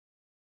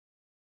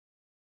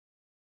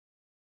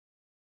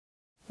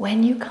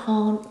when you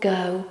can't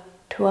go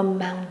to a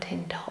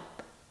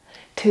mountaintop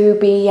to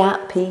be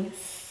at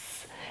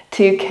peace,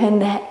 to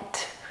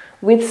connect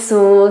with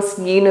Source,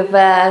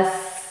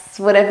 Universe,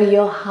 whatever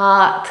your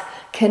heart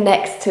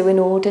connects to in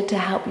order to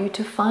help you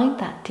to find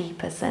that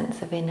deeper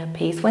sense of inner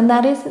peace, when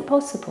that isn't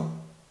possible.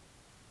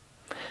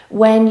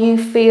 When you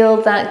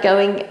feel that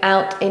going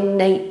out in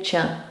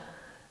nature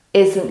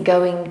isn't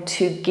going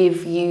to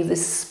give you the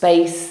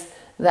space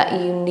that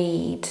you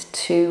need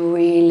to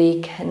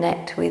really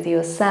connect with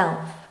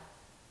yourself,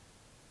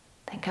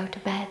 then go to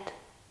bed.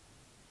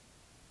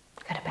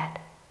 Go to bed.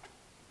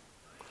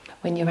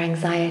 When your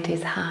anxiety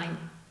is high,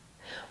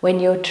 when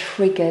you're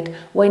triggered,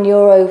 when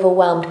you're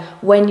overwhelmed,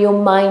 when your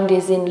mind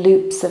is in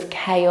loops of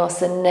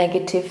chaos and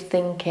negative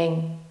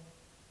thinking,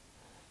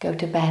 go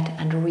to bed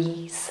and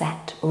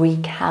reset,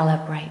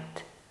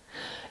 recalibrate.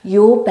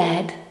 Your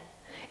bed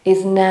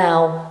is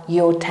now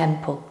your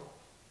temple.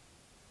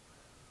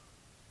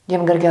 You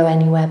haven't got to go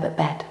anywhere but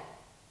bed.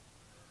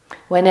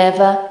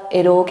 Whenever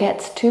it all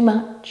gets too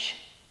much,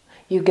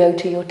 you go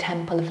to your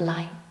temple of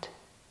light,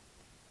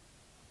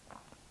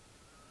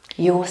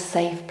 your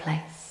safe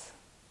place,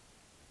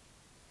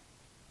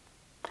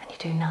 and you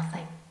do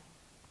nothing.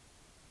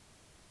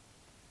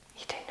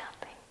 You do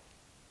nothing.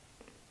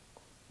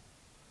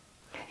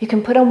 You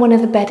can put on one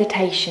of the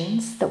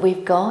Beditations that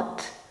we've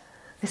got.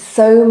 There's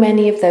so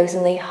many of those,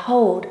 and they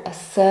hold a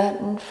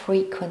certain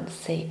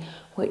frequency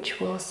which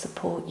will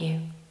support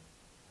you.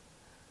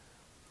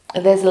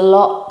 There's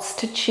lots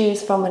to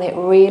choose from, and it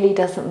really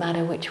doesn't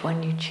matter which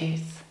one you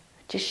choose.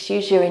 Just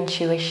use your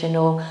intuition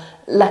or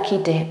lucky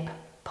dip,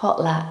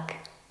 potluck,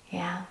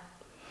 yeah.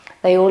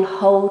 They all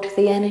hold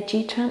the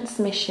energy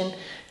transmission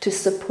to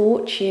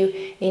support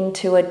you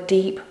into a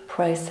deep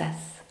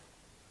process.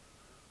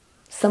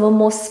 Some are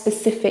more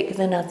specific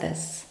than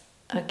others,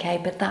 okay,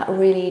 but that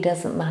really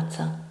doesn't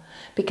matter,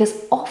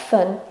 because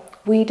often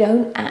we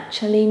don't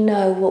actually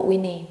know what we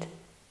need.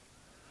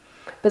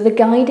 But the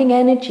guiding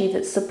energy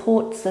that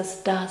supports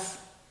us does.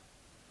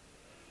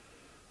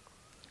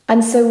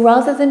 And so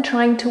rather than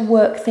trying to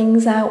work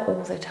things out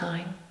all the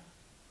time,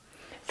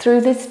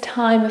 through this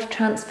time of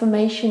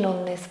transformation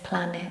on this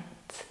planet,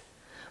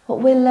 what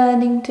we're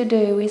learning to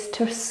do is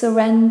to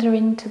surrender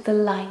into the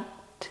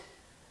light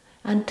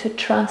and to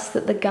trust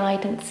that the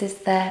guidance is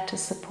there to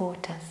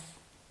support us.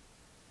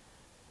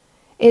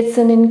 It's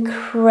an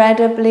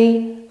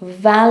incredibly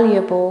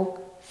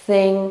valuable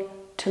thing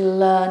to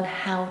learn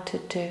how to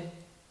do.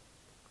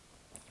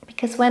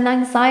 Because when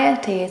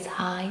anxiety is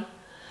high,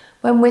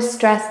 when we're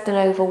stressed and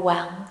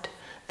overwhelmed,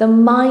 the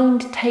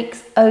mind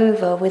takes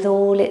over with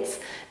all its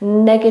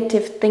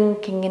negative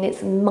thinking and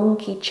its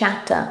monkey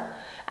chatter,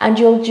 and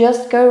you'll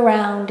just go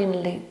round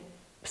in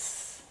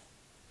loops.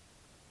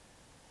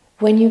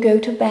 When you go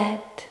to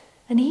bed,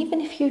 and even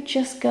if you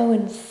just go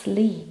and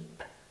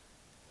sleep,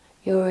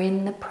 you're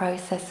in the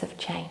process of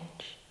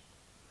change.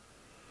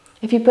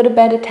 If you put a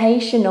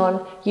meditation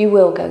on, you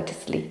will go to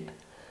sleep.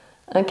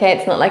 Okay,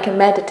 it's not like a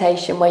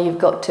meditation where you've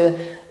got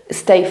to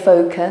stay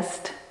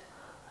focused.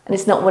 And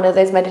it's not one of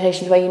those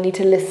meditations where you need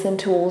to listen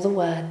to all the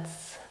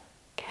words.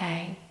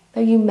 Okay,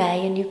 though you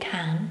may and you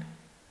can.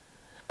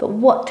 But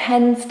what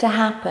tends to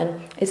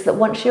happen is that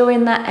once you're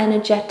in that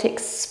energetic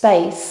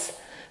space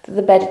that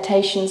the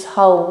meditations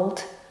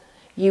hold,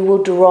 you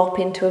will drop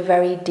into a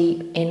very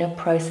deep inner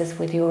process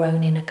with your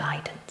own inner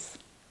guidance.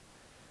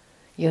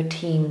 Your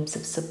teams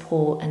of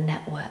support and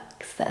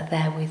networks that are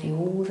there with you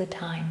all the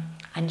time.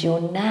 And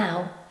you're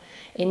now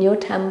in your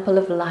temple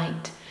of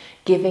light,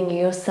 giving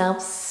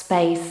yourself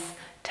space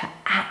to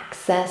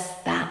access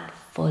that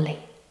fully.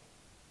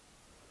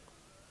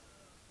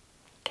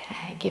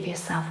 Okay, give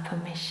yourself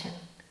permission.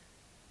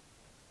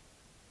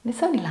 And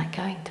it's only like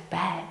going to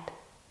bed.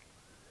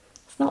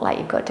 It's not like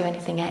you've got to do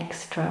anything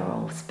extra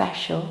or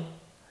special.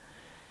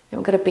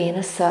 You've got to be in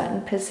a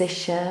certain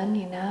position,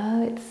 you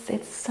know,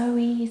 it's so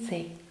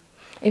easy.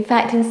 In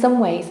fact, in some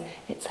ways,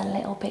 it's a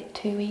little bit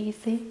too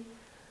easy.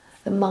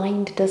 The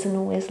mind doesn't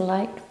always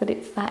like that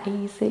it's that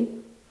easy.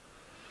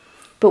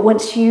 But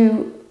once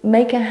you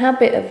make a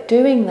habit of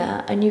doing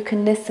that, and you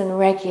can listen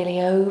regularly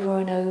over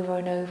and over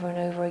and over and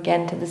over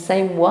again to the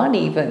same one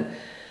even,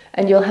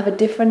 and you'll have a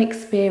different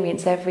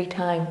experience every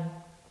time.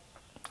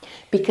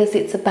 Because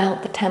it's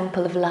about the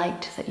temple of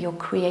light that you're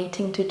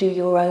creating to do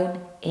your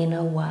own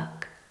inner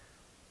work.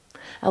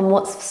 And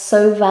what's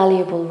so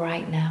valuable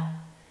right now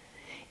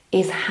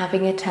is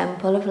having a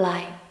temple of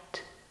light.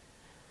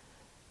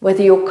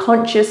 Whether you're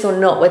conscious or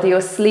not, whether you're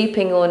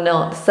sleeping or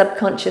not, the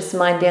subconscious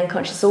mind, the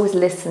unconscious, is always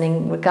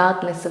listening,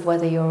 regardless of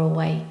whether you're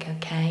awake,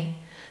 okay?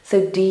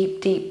 So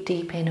deep, deep,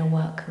 deep inner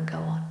work can go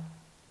on.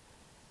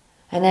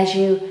 And as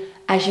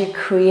you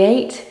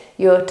create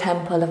your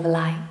temple of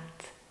light,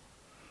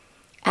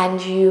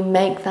 and you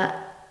make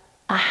that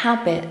a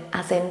habit,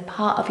 as in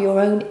part of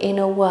your own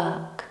inner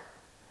work,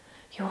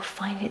 you'll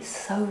find it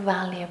so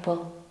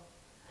valuable.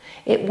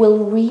 It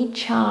will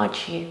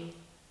recharge you.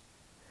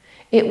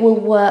 It will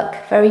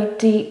work very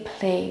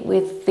deeply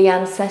with the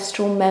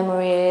ancestral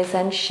memories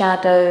and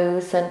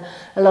shadows and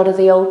a lot of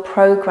the old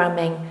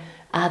programming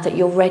that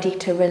you're ready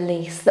to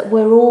release, that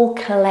we're all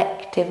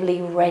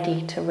collectively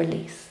ready to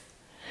release.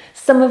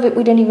 Some of it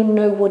we don't even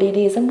know what it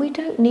is, and we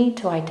don't need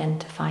to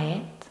identify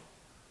it.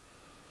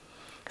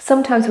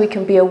 Sometimes we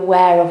can be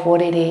aware of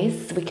what it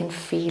is, we can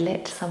feel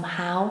it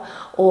somehow,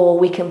 or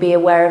we can be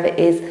aware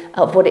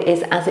of what it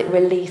is as it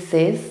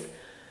releases.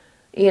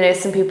 You know,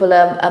 some people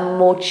are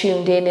more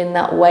tuned in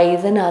that way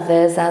than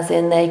others, as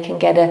in they can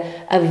get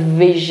a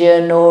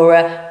vision or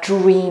a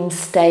dream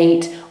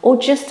state, or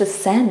just a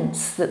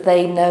sense that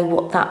they know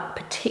what that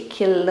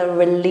particular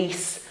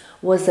release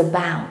was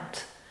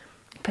about.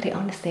 But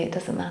honestly, it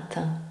doesn't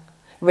matter.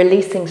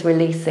 Releasing's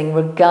releasing,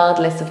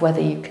 regardless of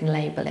whether you can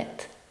label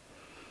it.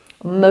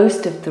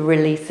 Most of the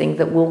releasing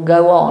that will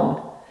go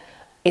on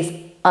is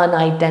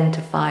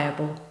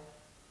unidentifiable.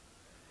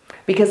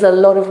 Because a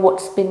lot of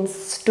what's been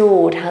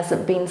stored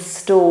hasn't been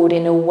stored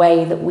in a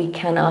way that we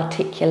can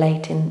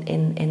articulate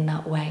in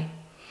that way.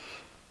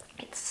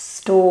 It's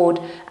stored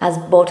as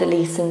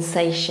bodily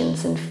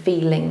sensations and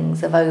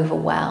feelings of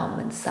overwhelm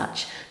and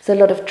such. There's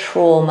a lot of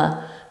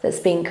trauma that's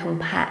been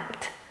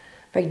compact,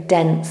 very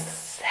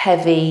dense,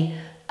 heavy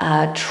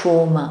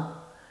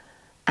trauma.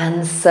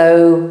 And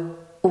so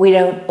we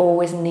don't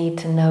always need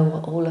to know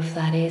what all of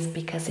that is,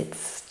 because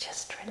it's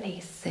just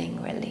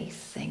releasing,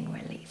 releasing,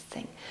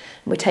 releasing.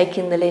 We're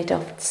taking the lid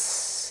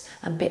off,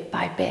 and bit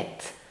by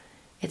bit,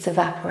 it's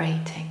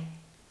evaporating,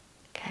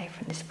 okay,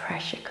 from this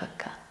pressure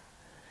cooker.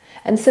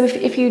 And so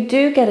if you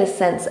do get a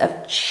sense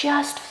of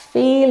just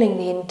feeling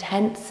the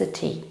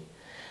intensity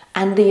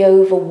and the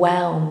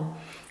overwhelm,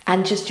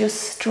 and just your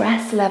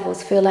stress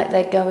levels feel like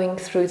they're going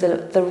through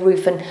the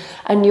roof,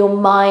 and your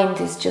mind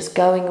is just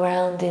going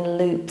around in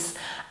loops,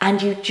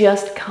 and you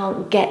just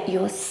can't get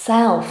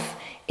yourself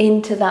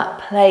into that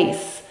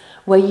place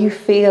where you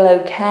feel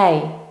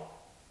okay,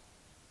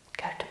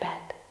 go to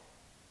bed.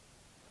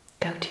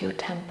 Go to your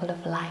temple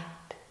of light.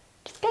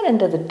 Just get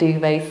under the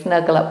duvet,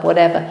 snuggle up,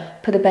 whatever.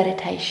 Put a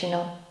meditation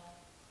on.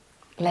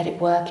 Let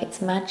it work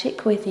its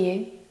magic with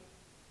you.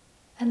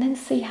 And then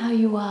see how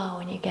you are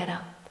when you get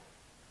up.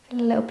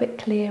 Feel a little bit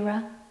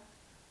clearer.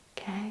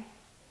 Okay?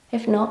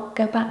 If not,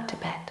 go back to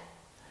bed.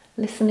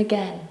 Listen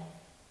again.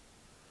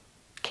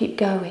 Keep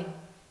going.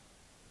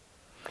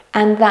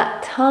 And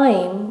that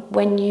time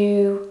when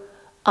you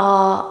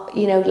are,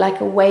 you know, like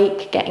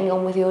awake, getting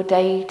on with your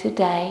day to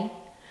day,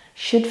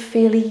 should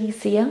feel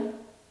easier.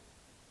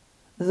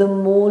 The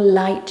more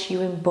light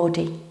you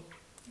embody,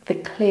 the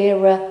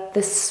clearer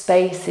the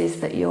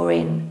spaces that you're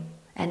in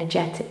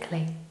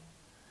energetically.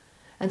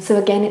 And so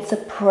again, it's a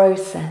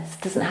process.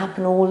 It doesn't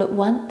happen all at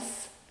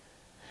once.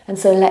 And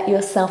so let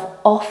yourself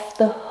off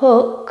the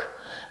hook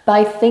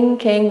by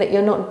thinking that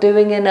you're not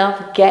doing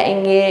enough,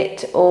 getting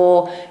it,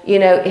 or, you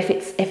know, if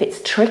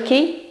it's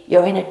tricky,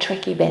 you're in a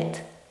tricky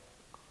bit.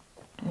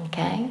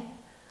 Okay?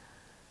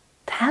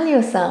 Tell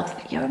yourself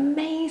that you're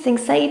amazing.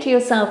 Say to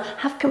yourself,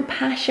 have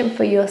compassion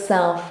for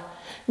yourself.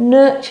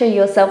 Nurture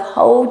yourself,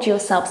 hold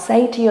yourself.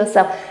 Say to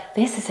yourself,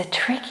 this is a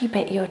tricky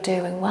bit you're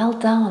doing. Well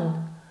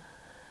done.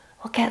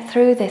 We'll get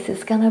through this.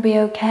 It's going to be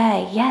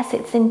okay. Yes,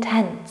 it's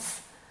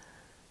intense.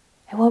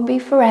 It won't be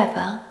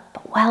forever,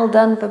 but well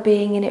done for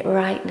being in it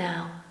right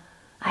now.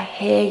 I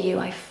hear you.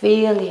 I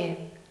feel you.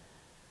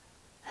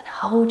 And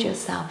hold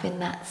yourself in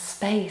that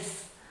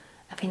space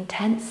of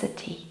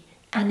intensity,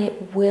 and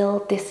it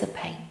will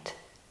dissipate.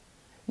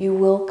 You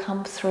will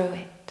come through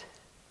it.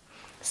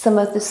 Some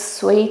of the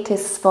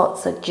sweetest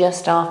spots are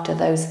just after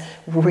those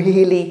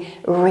really,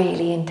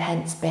 really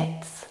intense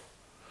bits.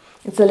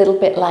 It's a little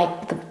bit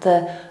like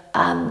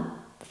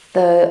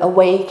the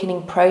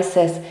awakening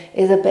process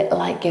is a bit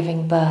like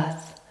giving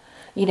birth.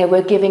 You know,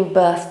 we're giving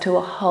birth to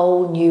a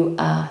whole new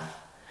earth,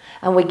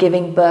 and we're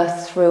giving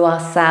birth through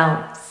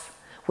ourselves.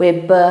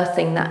 We're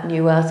birthing that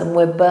new earth, and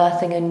we're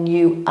birthing a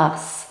new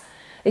us.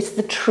 It's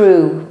the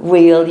true,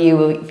 real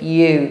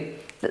you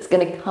that's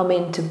going to come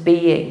into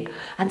being.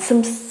 And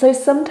so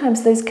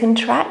sometimes those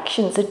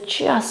contractions are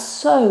just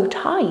so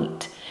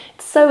tight.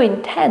 It's so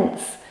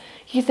intense.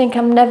 You think,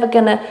 I'm never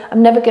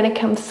gonna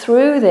come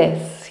through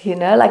this, you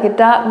know, like a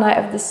dark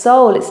night of the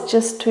soul. It's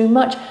just too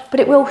much. But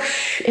it will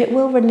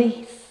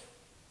release.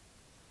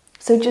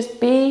 So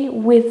just be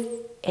with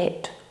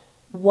it,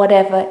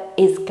 whatever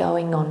is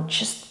going on.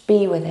 Just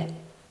be with it.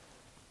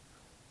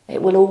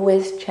 It will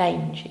always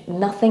change.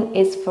 Nothing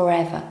is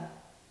forever.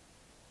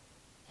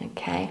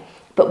 Okay?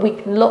 But we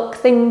can lock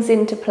things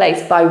into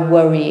place by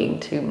worrying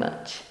too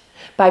much,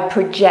 by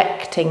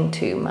projecting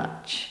too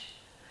much,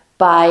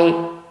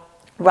 by,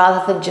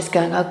 rather than just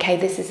going, okay,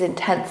 this is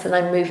intense and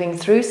I'm moving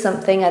through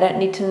something. I don't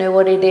need to know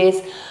what it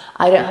is.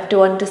 I don't have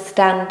to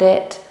understand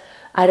it.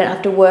 I don't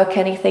have to work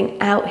anything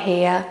out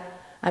here.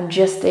 I'm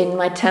just in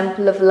my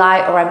temple of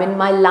light, or I'm in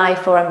my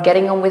life, or I'm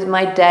getting on with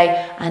my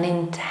day, and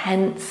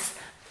intense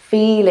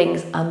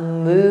feelings are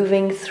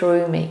moving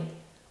through me,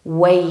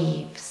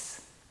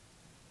 waves.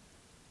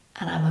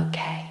 And I'm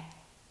okay.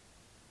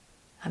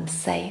 I'm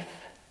safe.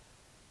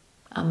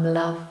 I'm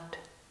loved.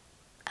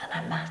 And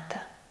I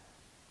matter.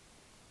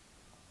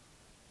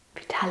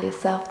 If you tell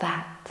yourself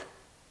that,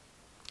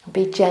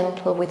 be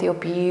gentle with your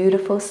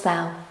beautiful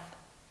self.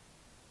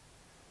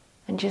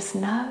 And just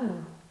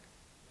know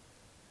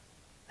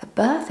that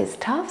birth is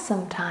tough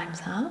sometimes,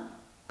 huh?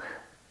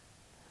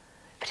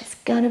 But it's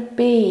going to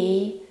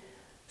be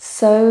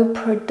so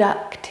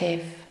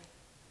productive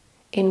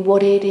in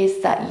what it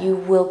is that you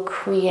will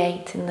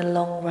create in the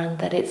long run,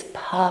 that it's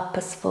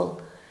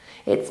purposeful,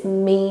 it's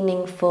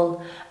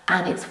meaningful,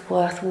 and it's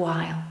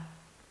worthwhile.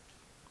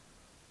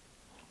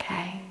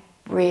 Okay?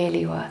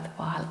 Really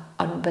worthwhile,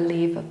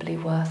 unbelievably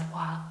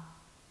worthwhile.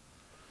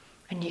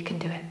 And you can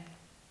do it.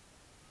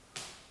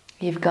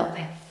 You've got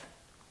this.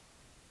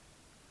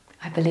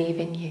 I believe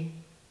in you.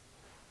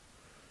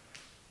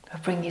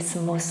 I'll bring you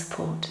some more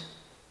support.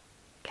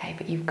 Okay,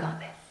 but you've got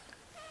this.